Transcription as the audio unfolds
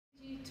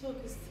talk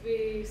us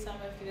through some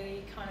of the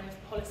kind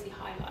of policy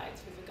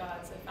highlights with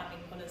regards to family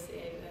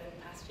policy over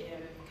the past year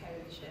of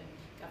coalition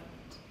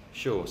government?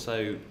 Sure.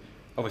 So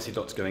obviously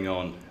lots going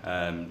on,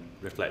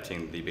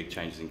 reflecting the big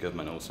changes in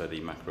government, also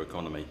the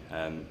macroeconomy.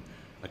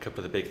 A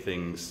couple of the big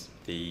things,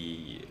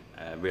 the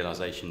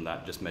realisation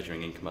that just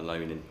measuring income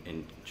alone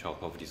in child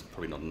poverty is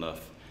probably not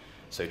enough.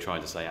 So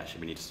trying to say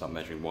actually we need to start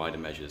measuring wider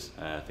measures.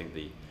 I think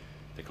the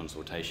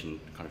consultation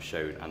kind of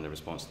showed, and the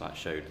response to that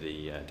showed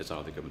the desire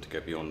of the government to go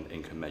beyond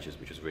income measures,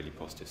 which was a really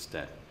positive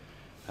step.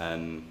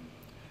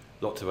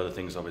 Lots of other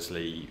things,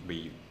 obviously,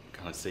 we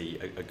kind of see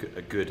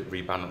a good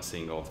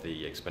rebalancing of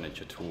the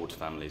expenditure towards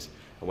families,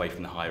 away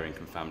from the higher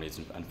income families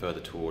and further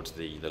towards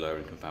the lower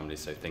income families.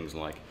 So things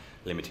like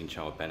limiting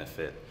child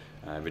benefit,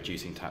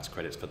 reducing tax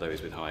credits for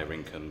those with higher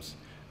incomes,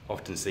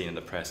 often seen in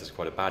the press as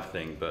quite a bad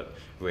thing, but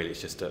really it's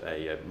just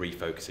a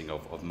refocusing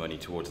of money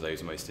towards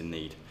those most in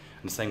need.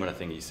 And the same kind of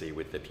thing you see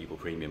with the pupil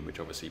premium, which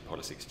obviously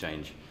Policy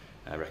Exchange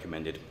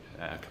recommended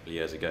a couple of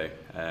years ago.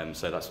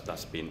 So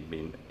that's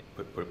been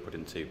put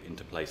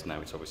into place now.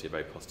 It's obviously a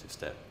very positive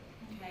step.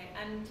 Okay,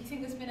 and do you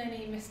think there's been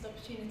any missed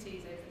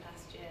opportunities over the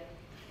past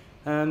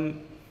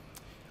year?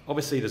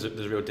 Obviously there's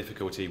a real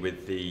difficulty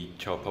with the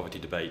child poverty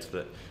debate,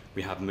 that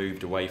we have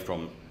moved away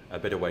from a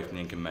bit away from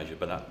the income measure,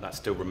 but that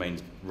still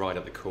remains right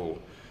at the core.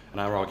 And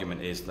our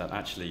argument is that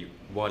actually,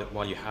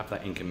 while you have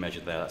that income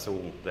measure there, that's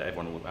all that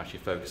everyone will actually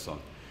focus on,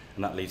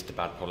 and that leads to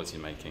bad policy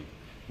making.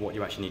 What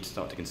you actually need to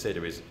start to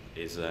consider is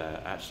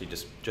actually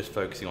just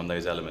focusing on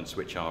those elements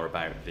which are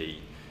about the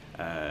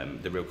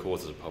real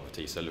causes of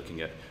poverty. So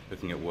looking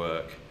at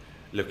work,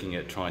 looking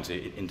at trying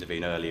to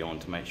intervene early on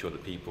to make sure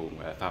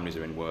that families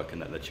are in work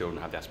and that their children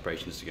have the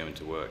aspirations to go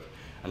into work,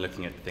 and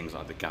looking at things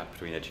like the gap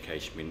between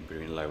education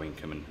between low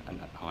income and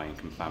high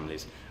income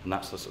families. And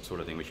that's the sort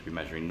of thing we should be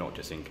measuring, not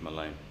just income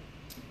alone.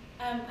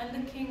 And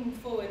looking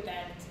forward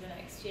then to the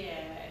next year,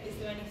 is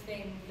there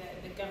anything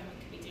that the government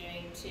could be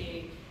doing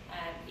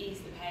to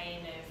ease the pain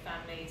of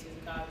families with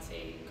regard to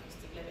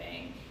cost of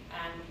living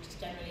and just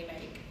generally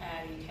make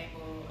the UK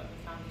more of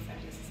a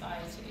family-friendly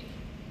society?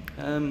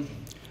 I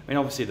mean,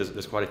 obviously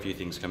there's quite a few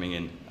things coming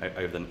in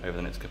over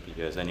the next couple of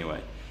years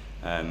anyway.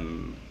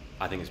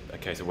 I think it's a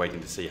case of waiting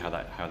to see how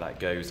that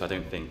goes. I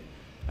don't think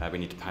we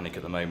need to panic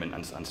at the moment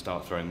and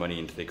start throwing money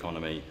into the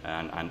economy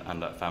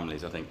and at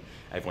families. I think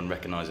everyone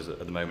recognises that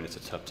at the moment it's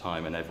a tough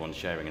time and everyone's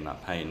sharing in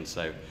that pain.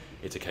 So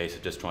it's a case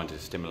of just trying to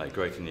stimulate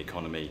growth in the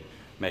economy,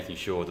 making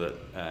sure that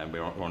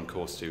we're on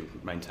course to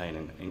maintain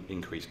and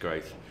increase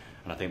growth.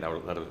 And I think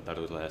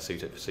that'll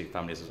suit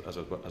families as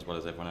well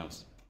as everyone else.